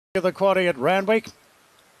The quaddie at Randwick.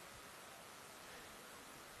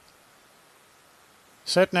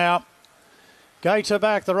 Set now. Gates are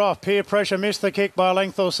back, they're off. Peer pressure missed the kick by a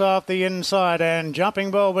length or so off the inside, and Jumping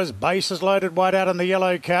Ball was bases loaded wide out in the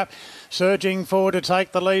yellow cap. Surging forward to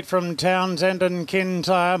take the lead from Townsend and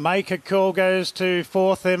Kintyre. Make a Call goes to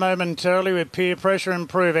fourth there momentarily with Peer pressure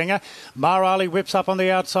improving. Marali whips up on the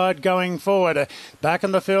outside going forward. Back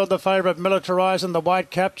in the field, the favourite Militarize and the white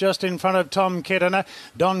cap just in front of Tom Kidden.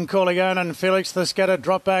 Don Corleone and Felix the Scatter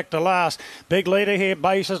drop back to last. Big leader here,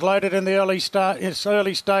 bases loaded in the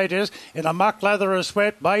early stages in a muck lather of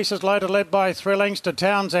sweat. Bases loaded led by 3 lengths to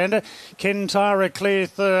Townsend. Kintyre a clear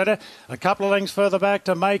third. A couple of lengths further back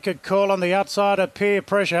to Make a Call on the outside of Peer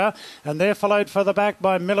Pressure, and they're followed further back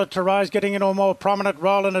by Militarize, getting into a more prominent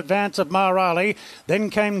role in advance of Marali. Then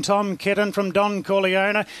came Tom Kidden from Don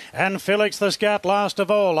Corleone and Felix the Scout last of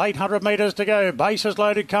all. 800 metres to go. Bases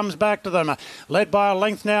loaded comes back to them, led by a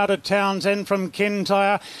length now to Townsend from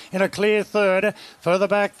Kintyre in a clear third. Further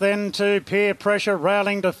back then to Peer Pressure,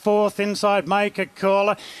 railing to fourth inside Make a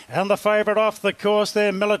Call, and the favourite off the course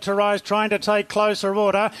there, Militarize, trying to take closer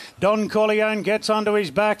order. Don Corleone gets onto his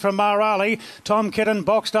back from Marali. Tom Kidden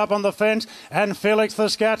boxed up on the fence, and Felix the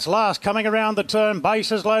Scout's last coming around the turn.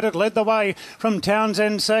 Bases loaded led the way from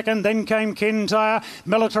Townsend second. Then came Kintyre.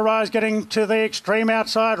 Militarize getting to the extreme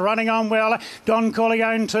outside, running on well. Don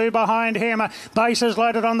Corleone 2 behind him. Bases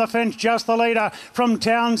loaded on the fence, just the leader from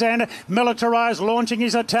Townsend. Militarize launching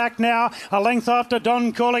his attack now. A length after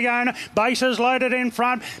Don Corleone. Bases loaded in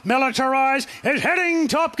front. Militarize is heading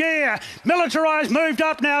top gear. Militarize moved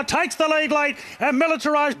up now, takes the lead late, and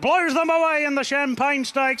Militarize blows them away in the Champagne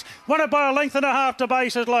Stakes. Won it by a length and a half to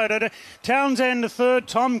bases loaded. Townsend third.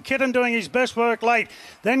 Tom Kidden doing his best work late.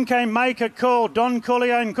 Then came Make a Call. Don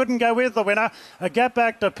Corleone couldn't go with the winner. A gap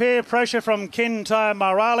back to Peer Pressure from Kintyre,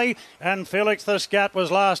 Marali, and Felix the Scout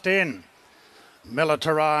was last in.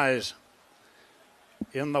 Militarize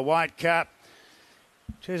in the white cap.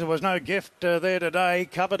 Geez, there was no gift there today.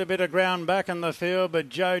 Covered a bit of ground back in the field, but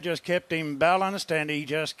Joe just kept him balanced, and he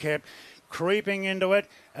just kept creeping into it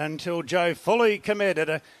until Joe fully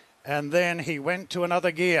committed, and then he went to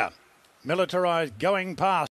another gear. Militarize going past.